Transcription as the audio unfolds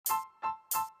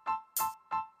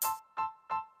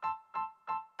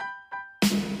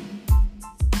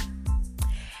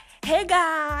Hey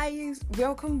guys,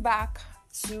 welcome back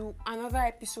to another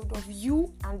episode of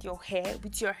You and Your Hair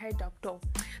with your hair doctor.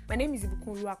 My name is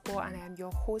Ibukun Luakpo and I am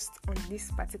your host on this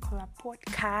particular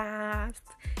podcast.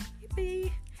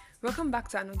 Yippee. Welcome back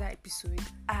to another episode,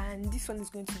 and this one is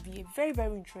going to be a very,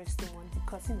 very interesting one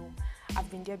because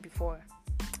I've been there before.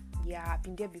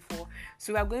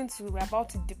 So we're about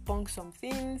to debunk some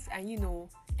things and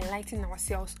enlighten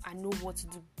ourselves and know what to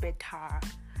do better.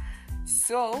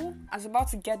 So, as about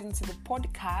to get into the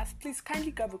podcast, please kindly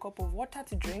grab a cup of water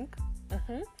to drink,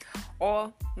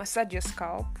 or massage your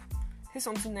scalp. Say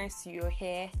something nice to your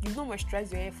hair. You've not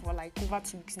moisturized your hair for like over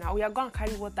 2 weeks now. We are going to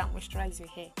carry water and moisturize your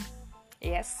hair.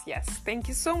 Yes. Thank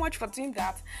you so much for doing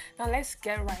that. Now let's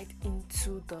get right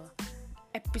into the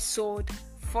episode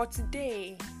for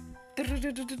today.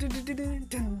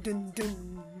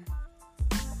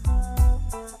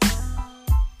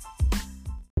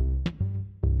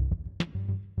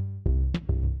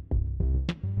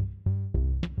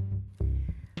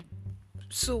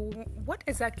 So, what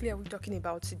exactly are we talking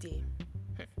about today?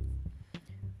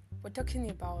 We're talking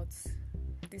about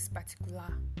this particular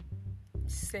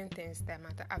sentence that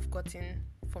I've gotten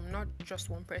from not just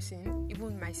one person,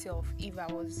 even myself. If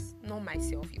I was not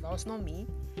me,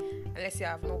 and let's say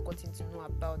I've not gotten to know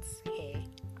about hair,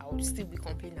 I would still be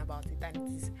complaining about it. And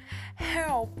it is,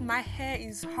 help, my hair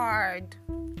is hard.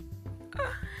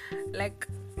 Like,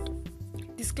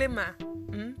 disclaimer,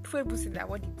 before people say that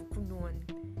what the book know on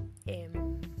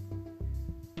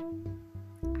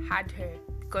hard hair,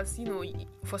 because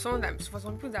for some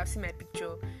people that have seen my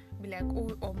picture, be like,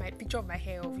 or my picture of my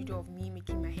hair, or video of me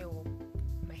making my hair, or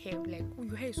my hair, be like,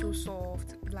 your hair is so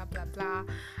soft, blah blah blah.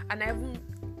 And I even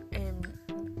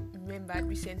remembered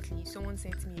recently someone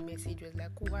sent me a message, was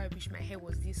like, I wish my hair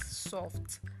was this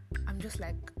soft. I'm just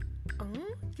like,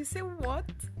 you say what?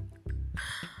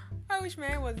 I wish my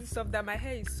hair was this soft, that my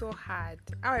hair is so hard.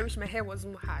 How I wish my hair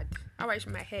wasn't hard. How I wish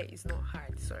my hair is not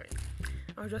hard. Sorry.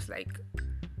 I was just like,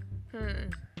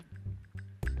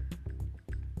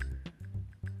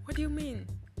 What do you mean?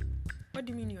 What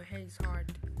do you mean your hair is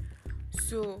hard?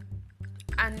 So,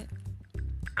 and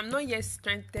I'm not yet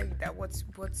trying to tell you that what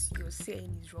you're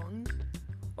saying is wrong.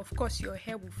 Of course, your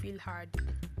hair will feel hard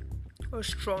or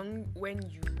strong when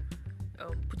you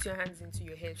put your hands into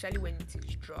your hair, especially when it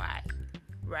is dry,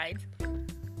 right?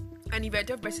 And if you're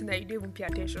the person that you don't even pay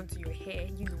attention to your hair,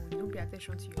 you don't pay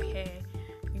attention to your hair,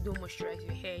 you don't moisturize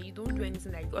your hair, you don't do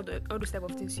anything like all those type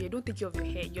of things, you don't take care of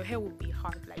your hair will be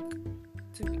hard. Like,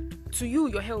 to you,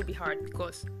 your hair will be hard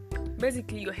because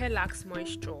basically your hair lacks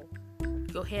moisture.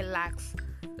 Your hair lacks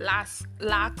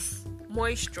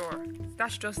moisture.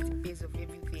 That's just the base of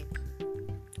everything.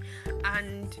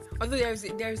 And although there is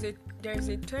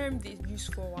a term they use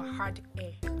for hard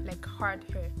hair, like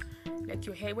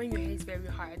your hair, when your hair is very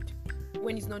hard,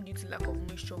 when it's not due to lack of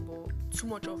moisture but too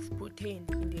much of protein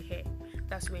in the hair,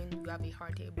 that's when you have a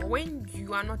hard hair. But when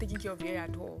you are not taking care of your hair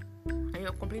at all and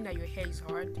you're complaining that your hair is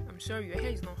hard, I'm sorry, your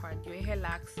hair is not hard. Your hair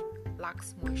lacks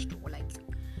moisture. Like,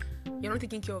 you're not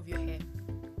taking care of your hair.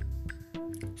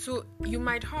 So you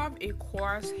might have a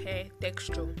coarse hair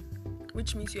texture,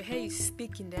 which means your hair is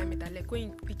thick in diameter. Like when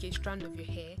you pick a strand of your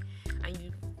hair and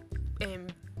you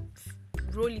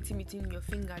roll it in between your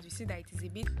fingers, you see that it is a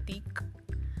bit thick,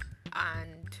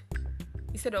 and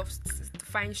instead of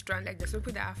fine strand, like there's some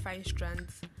people that have fine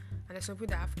strands and there's some people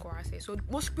that have coarse hair. So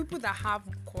most people that have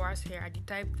coarse hair are the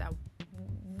type that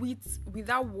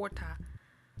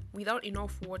without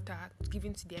enough water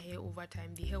given to their hair over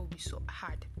time, the hair will be so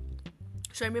hard.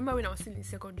 So I remember when I was still in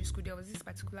secondary school, there was this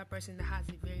particular person that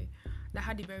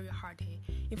had a very hard hair.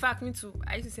 In fact, me too,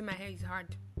 I used to say my hair is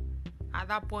hard at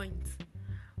that point.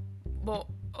 But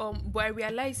I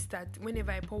realized that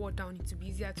whenever I pour water on it, to be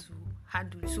easier to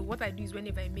handle. So what I do is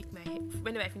whenever I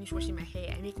finish washing my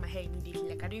hair, I make my hair immediately.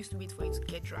 Like, I don't used to wait for it to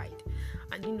get dried.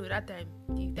 And that time,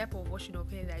 the type of washing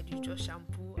of hair that I do is just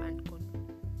shampoo and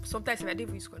sometimes I don't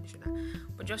even use conditioner,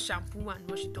 but just shampoo and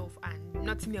wash it off and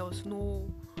nothing else. No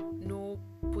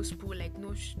post-poo, like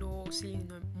no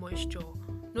sealing moisture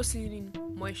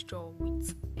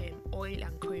with oil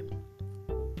and cream.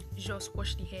 Just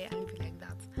wash the hair and leave it like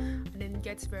that, and then it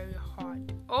gets very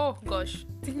hard. Oh gosh,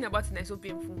 thinking about it is so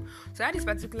painful. So I had this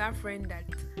particular friend that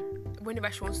whenever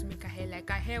she wants to make her hair, like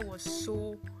her hair was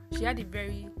she had a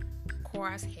very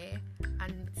coarse hair,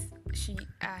 and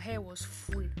her hair was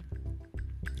full,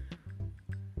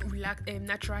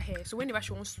 natural hair. So whenever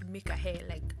she wants to make her hair,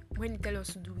 like when they tell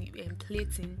us to do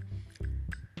plating,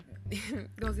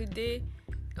 there was a day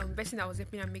person that was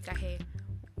helping her make her hair,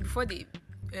 before they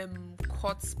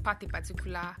part a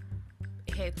particular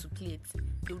hair to plait,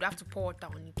 they would have to pour water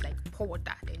on it, like pour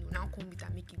water, then you now comb it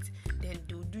and make it. Then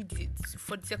they will do it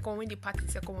for the second, when they part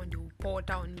the second one, they will pour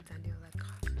water on it, and they were like,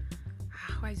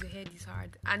 why is your hair this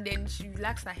hard? And then she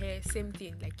relaxed her hair, same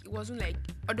thing. Like, it wasn't like,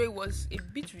 although it was a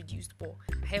bit reduced, but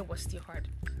her hair was still hard.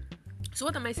 So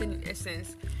what am I saying in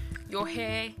essence? Your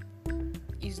hair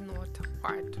is not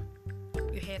hard.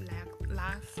 Your hair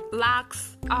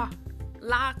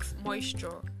lacks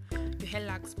moisture. Your hair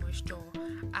lacks moisture,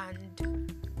 and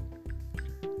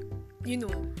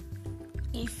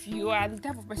if you are the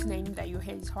type of person that know that your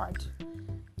hair is hard,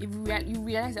 if you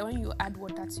realize that when you add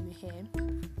water to your hair,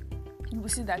 you will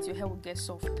see that your hair will get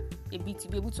soft a bit.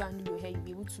 You'll be able to handle your hair, you'll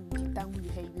be able to detangle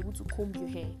your hair, you'll be able to comb your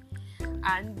hair.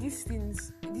 And this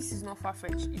is not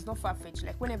far-fetched. It's not far-fetched.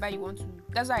 Like, whenever you want to,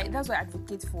 that's why I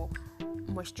advocate for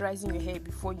moisturizing your hair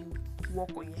before you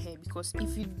work on your hair. Because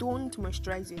if you don't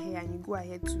moisturize your hair and you go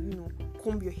ahead to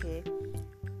comb your hair,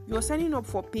 you're signing up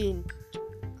for pain.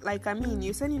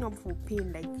 You're signing up for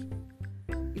pain. Like,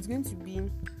 it's going to be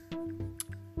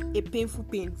a painful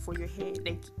pain for your hair.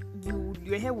 Like,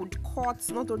 your hair would cut,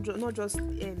 not just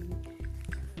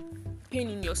pain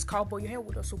in your scalp, but your hair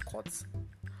would also cut.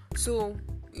 So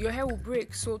your hair will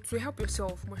break. So to help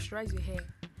yourself, moisturize your hair.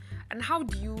 And how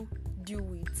do you deal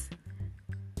with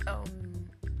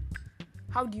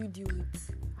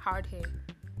hard hair?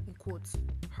 In quotes,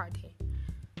 hard hair.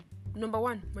 Number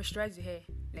one, moisturize your hair.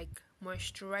 Like,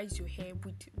 moisturize your hair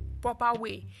with proper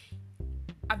way.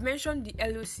 I've mentioned the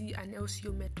LOC and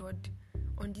LCO method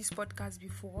on this podcast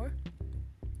before.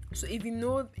 So if you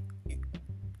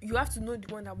have to know the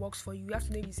one that works for you. You have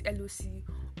to know if it's LOC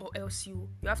or LCO.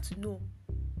 You have to know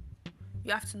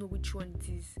which one it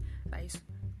is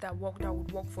that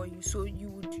would work for you. So you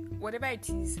would, whatever it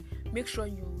is, make sure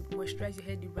you moisturize your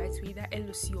hair the right way, either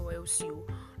LOC or LCO.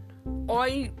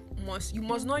 You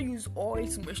must not use oil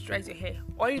to moisturize your hair.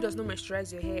 Oil does not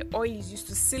moisturize your hair. Oil is used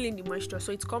to seal in the moisture,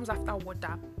 so it comes after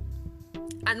water.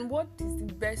 And what is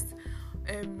the best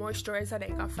moisturizer that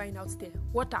you can find out there?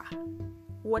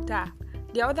 Water.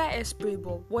 The other spray,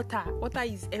 but water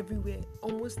is everywhere.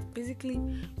 Almost, basically,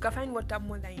 you can find water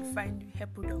more than you find hair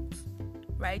products,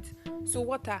 right? So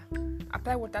water,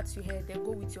 apply water to your hair, then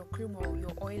go with your cream or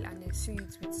your oil, and then seal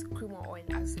it with cream or oil,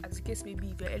 as the case may be,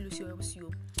 if you're LOC or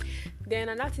LCO. Then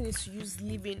another thing is to use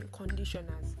leave-in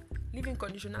conditioners. Leave-in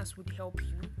conditioners would help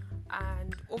you,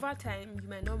 and over time you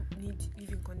might not need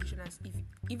leave-in conditioners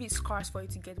if it's scarce for you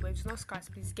to get. But if it's not scarce,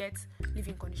 please get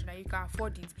leave-in conditioner. You can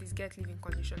afford it, please get leave-in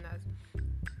conditioners.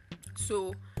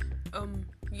 So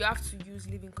you have to use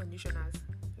leave-in conditioners.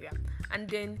 Yeah. And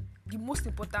then the most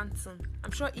important thing,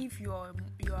 I'm sure if you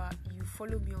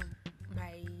follow me on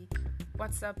my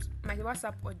WhatsApp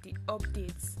or the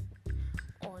updates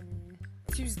on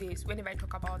Tuesdays, whenever I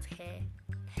talk about hair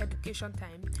education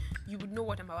time, you would know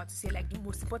what I'm about to say. Like, the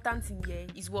most important thing here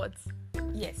is what?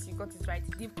 Yes, you got it right.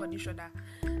 Deep conditioner.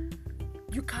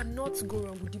 You cannot go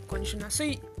wrong with deep conditioner. So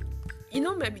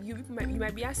maybe you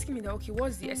might be asking me that, okay,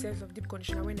 what's the essence of deep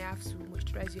conditioner when I have to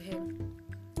moisturize your hair?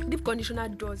 Deep conditioner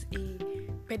does a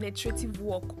penetrative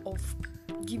work of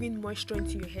giving moisture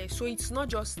into your hair. So it's not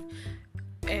just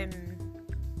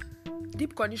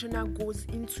deep conditioner goes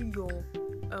into your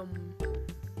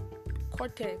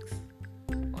cortex.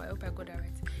 I hope I got that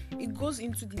right. It goes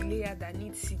into the layer that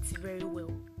needs it very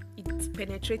well. It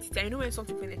penetrates it. I know when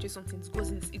something penetrates something,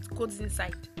 it goes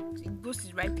inside. It goes to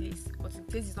the right place, but the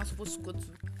place it's not supposed to go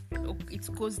to.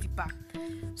 It goes deeper.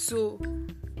 So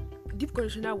deep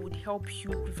conditioner would help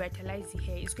you revitalize the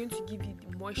hair. It's going to give you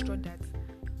the moisture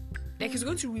it's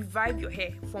going to revive your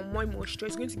hair for more moisture.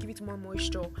 It's going to give it more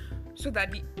moisture, so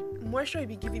that the moisture you'll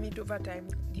be giving it over time,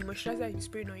 the moisturizer you're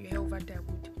spraying on your hair over time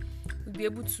would be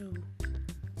able to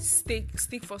stick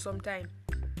for some time.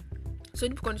 So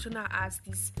deep conditioner has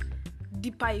this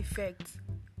deeper effect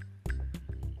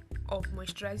of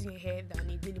moisturizing your hair than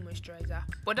a daily moisturizer.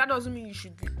 But that doesn't mean you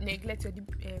should neglect your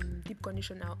deep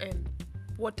conditioner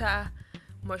water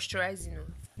moisturizing.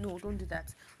 No, don't do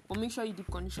that. But make sure you deep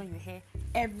condition your hair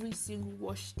every single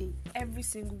wash day.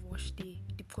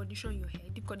 Deep condition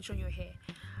your hair.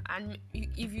 And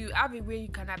if you have a way you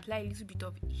can apply a little bit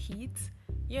of heat,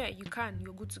 yeah, you can.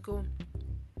 You're good to go.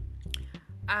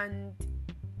 And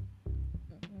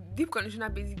deep conditioner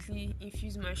basically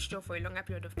infuse moisture for a longer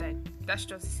period of time. That's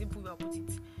just a simple way to put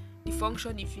it. The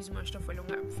function infuse moisture for a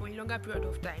longer period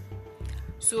of time.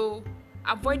 So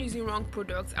avoid using wrong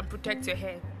products and protect your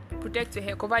hair.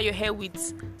 Cover your hair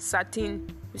with satin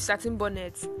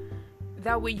bonnets.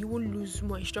 That way you won't lose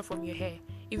moisture from your hair.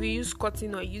 If you use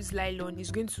cotton or use nylon,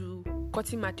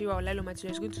 cotton material or nylon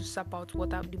material is going to sap out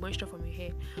the moisture from your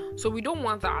hair. So we don't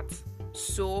want that.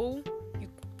 So you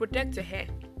protect your hair.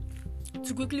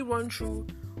 to quickly run through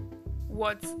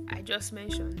what I just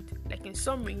mentioned, like in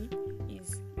summary,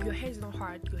 is your hair is not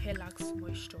hard, your hair lacks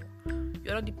moisture.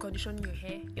 You're not deep conditioning your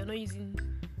hair, you're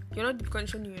not deep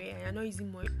conditioning your hair, you're not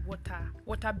using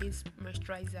water-based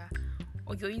moisturizer,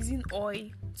 or you're using oil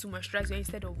to moisturize your hair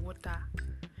instead of water.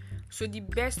 So the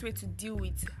best way to deal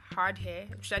with hard hair,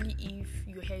 especially if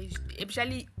your hair is,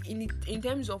 especially in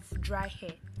terms of dry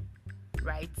hair,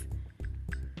 right?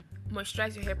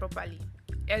 Moisturize your hair properly.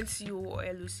 LCO or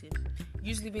LOC.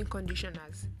 Use leave-in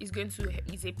conditioners. Is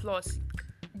a plus.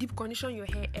 Deep condition your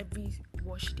hair every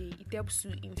wash day. It helps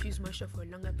to infuse moisture for a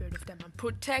longer period of time and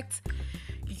protect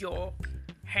your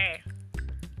hair.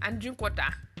 And drink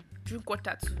water. Drink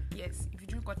water too. Yes, if you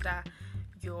drink water,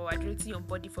 you're hydrating your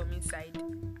body from inside.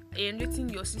 You're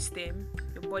hydrating your system,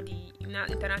 your body,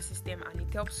 internal system, and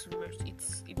it helps to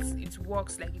it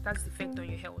works, like it has effect on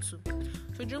your hair also.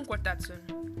 So drink water too.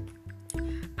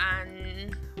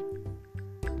 And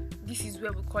this is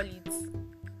where we call it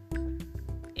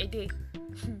a day.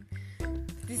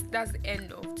 That's the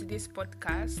end of today's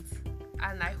podcast,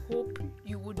 and I hope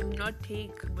you would not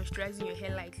take moisturizing your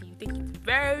hair lightly. You take it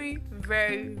very,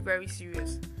 very, very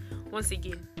serious. Once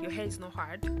again, your hair is not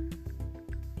hard.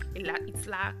 It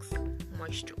lacks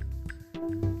moisture.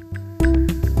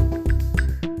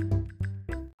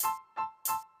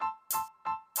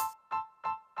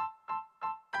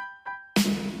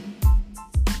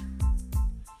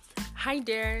 Hi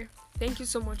there. Thank you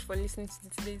so much for listening to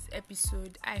today's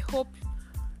episode. I hope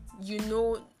you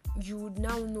now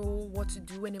know what to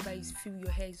do whenever you feel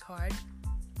your hair is hard.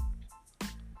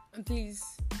 And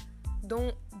please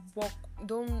don't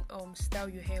style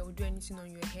your hair or do anything on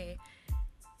your hair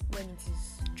when it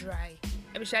is dry,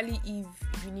 especially if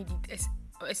you need it,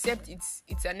 except it's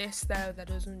an hairstyle that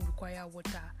doesn't require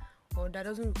water or that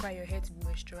doesn't require your hair to be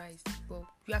moisturized. But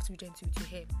you have to be gentle with your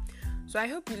hair. So I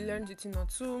hope you learned a thing or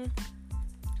two,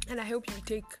 and I hope you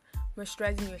take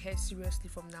moisturizing your hair seriously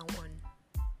from now on.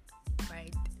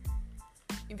 Right?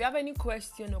 If you have any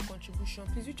question or contribution,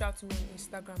 please reach out to me on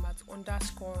Instagram at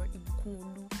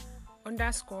 _Ibukunolu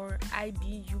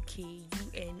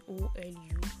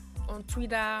 _IBUKUNOLU, on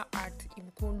Twitter at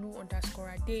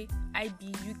Ibukunolu_Ade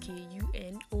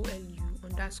IBUKUNOLU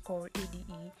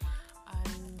 _ADE,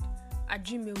 and at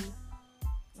Gmail,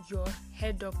 your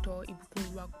hair doctor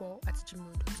Ibukunoluakpo at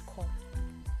gmail.com.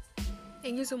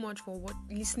 Thank you so much for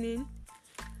listening.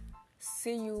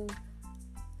 See you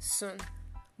soon.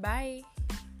 Bye.